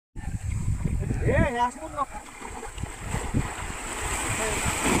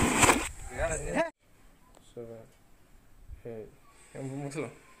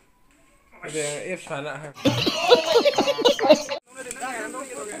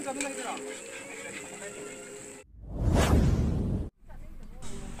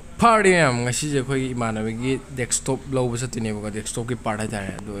Party am ngasi je khoi imanabe gi desktop lobo satine ba desktop ki part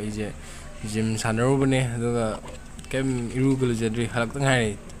haitare do je gym sanaru bane aduga kem irugul jedri halak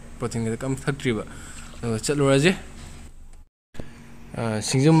tangai protein ga kam factory ba chalura je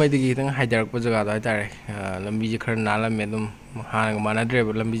singjum mai digi tang haidarak pa jaga da haitare lambi je khar nalam me dum hana ga manadre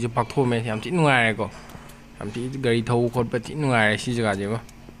ba lambi je paktho me yam ti nungai ko yam ti gari thau khot pa ti nungai si jaga je ba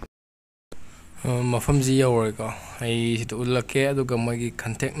mafam ji yawer ko ai situ ulake aduga magi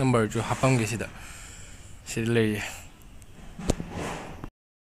contact number ju hapam ge sida le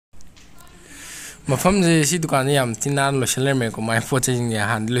mafam ji si dukan yam tinan lo seller me ko mai poche jing ya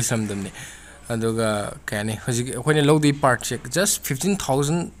han le sam dam ne aduga kani hoji khone lodi part check just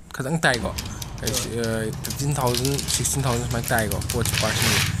 15000 khadang tai ko 15000 16000 mai tai ko poche part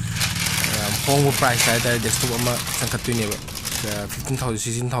ni hong price tai tai desktop ama sangkat tu ne ba 15000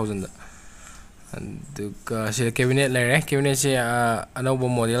 16000 aduga se cabinet lere cabinet se anauba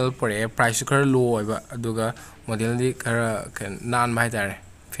model pore price khar low oiba aduga model di khara nan mai tare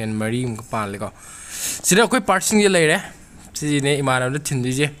fan mari um pan le ko sida koi parts ni lere si ne imana da thindu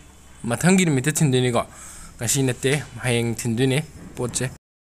je mathangi mi te thindu ni ko ngasi nate hayeng thindu ne pot je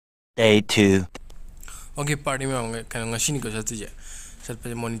day 2 okay party me kan ngasi ni ko sa tu je sat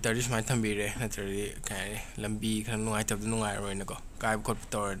pe monitor is mai thambi re natri kai lambi khan nungai tab nungai roi na ko kai khot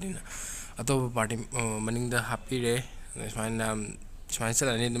tor din atop party maning da happy re smile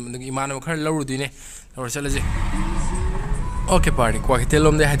chala ni imana khar lauru dine lauru chala je okay party kwa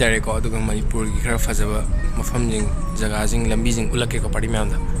telom de hadare ko aduga manipur gi khar fajaba mafam jing jaga jing lambi jing ulake ko party me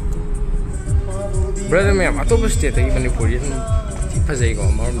anda brother me atop state gi manipur ji ti fajai ko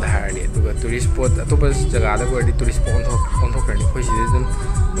marum da hardi aduga tourist spot atop jaga da ko di tourist spot on thok karni khoi si dum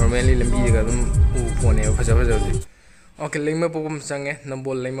normally lambi ga dum u phone fajaba ji okay lima popom change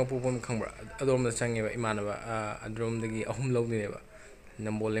nambol lima popom khangbra adom da change ba imana ba adrom dagi ahum logni ne ba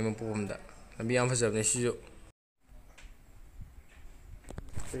nambol lima popom da lambi am fajab ne sijo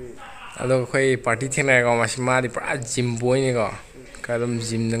ado khoi party thena ga masima di pra gym boy ni ga kadam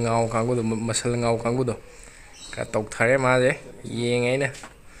gym da ngau kanggu do masal ngau kanggu do ka tok thare ma je yengai na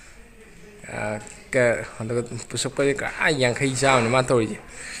ka ado pusuk pa ka yang khai jaw ni ma tori je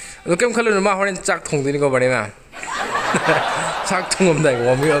ado kem khalu ma horen chak thong dini ko bare ma sak thungom dai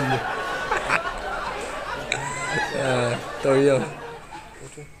ko mi am tori yo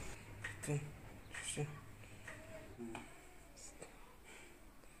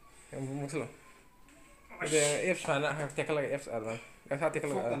em muốn thử bây F phản ạ take cái F à rồi F take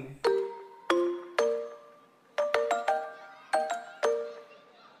cái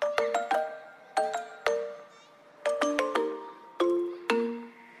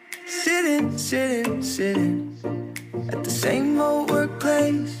Sitting at the same old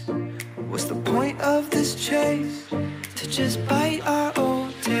workplace. What's the point of this chase? To just bite our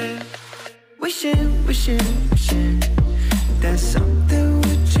old tail. Wishing that something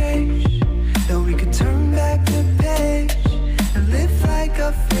would change, that we could turn back the page and live like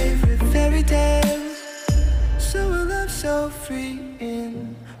our favorite fairy tales. So a love so free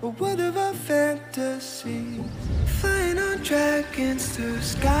in a world of our fantasy, flying on dragons through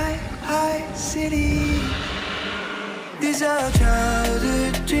sky-high cities. These are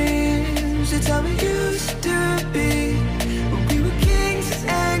childhood dreams. It's how we used to be when we were kings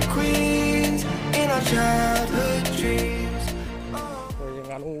and queens in our childhood dreams.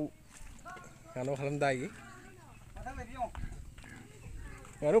 nganu halam dai gi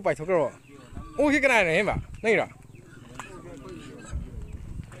nganu pai thok ro o ki kana ne ba nei ra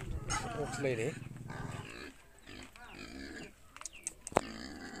o slay de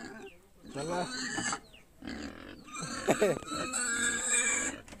nala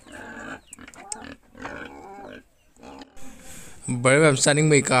bari bam saning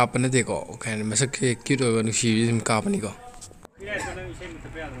mai ka pa na de ko khan masak ke cute wa nu si sim ka pa ni ko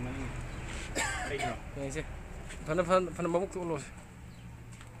Nese, fana mamuk tu ulos.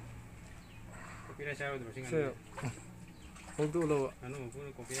 Kopi dah saya udah bersih. Mamuk tu ulo. Anu, pun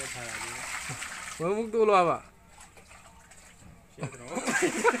kopi dah saya. Mamuk tu ulo apa?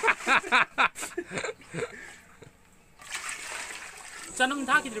 Canum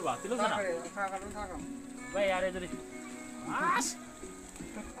thak kidri ba, tilo sana. Thak. Wei yare jadi. Mas.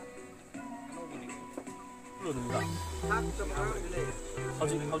 Ulo dulu. Thak cuma ini.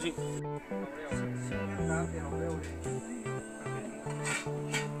 Hauji.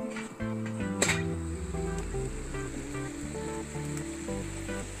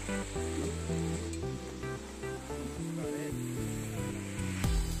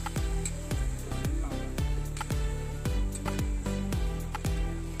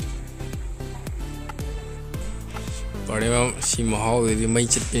 party mem si mahau de mai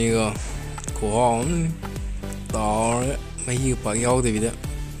chit ni go ko hong tor mai pa yaw de bi da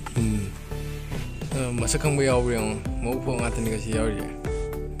masak khang ba yaw riang mo pho nga tan ga si yaw je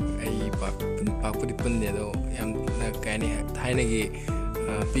ai pa pudi pun de do yam na ka ni thai na gi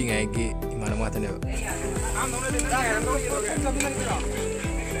pi ngai gi imana ma tan ne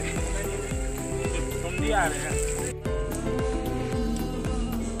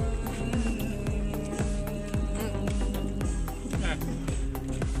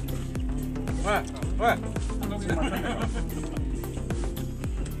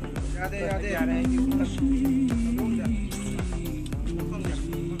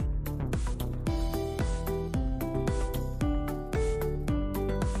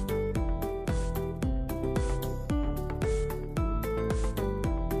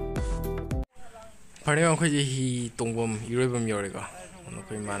party mem khoi ji hi tongbom iroibam yore ga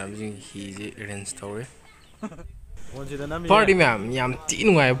khoi manam jing hi ji arrange story party mem yam ti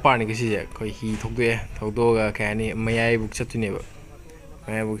nungai party ga si je khoi hi thokde thokdo ga kani mayai buk chatune ba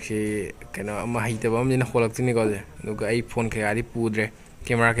mayai buk si kana ama hi ta bam jina kholak tini ga je duga ai phone ke ari pudre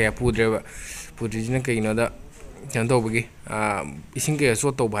camera ke pudre ba pudri jina ke ino da jan to bagi ising ke so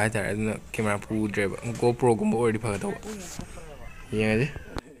to ba ta aduna camera pudre ba GoPro gum already pha to yeng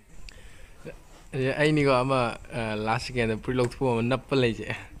je ai ni ga ama last second preload thu ma nap pa lai je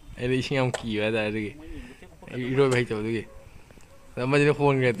ai ising am ki ba da ri iro ba to du da ma jina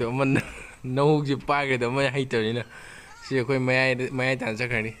phone ke to man no ji pa ke da ma hai to ni na si khoi mai tan sa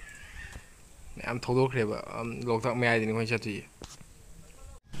khani am thodo khre ba lok tak mai ni khoi chat ti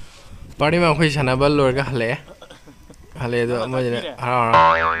party ma khoi sana ba lor ga hale do ma jina ha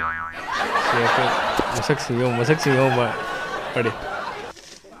si khoi masak sing ba party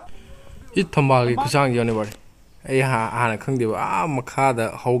it thambal gi kusang yo ne ba ai ha na khang de ba makha da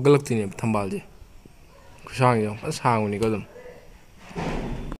haugalak ti ne thambal ji kusang yo sang ni ko dum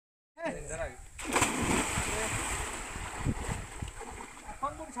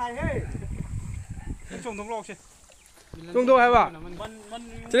Trung độ hay bảo?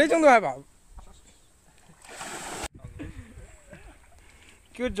 Chỉ lấy trung độ hay bảo?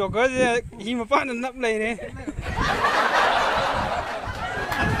 Cứ chỗ cái gì khi mà phát nó nắp này này.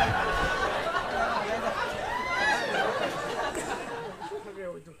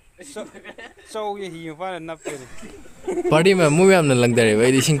 Sâu cái khi mà phát nó nắp này. party ma mu yam na lang dare ba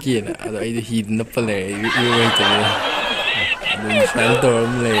idi shinki na ado idi hi na pale i wai ta ni dun san to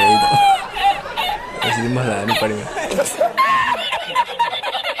le ido asi ma la ni party ma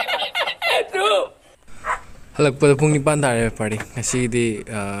halak pa phung ni pan thare party asi di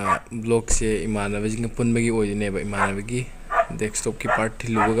blog se imana ba jing pun bagi oi ne ba imana bagi desktop ki part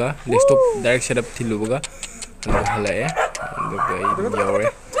thilu ga desktop direct setup thilu ga hala e do ga yore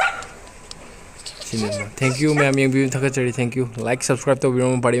thank you ma'am, thank you, like, subscribe to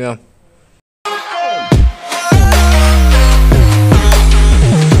Party ma'am.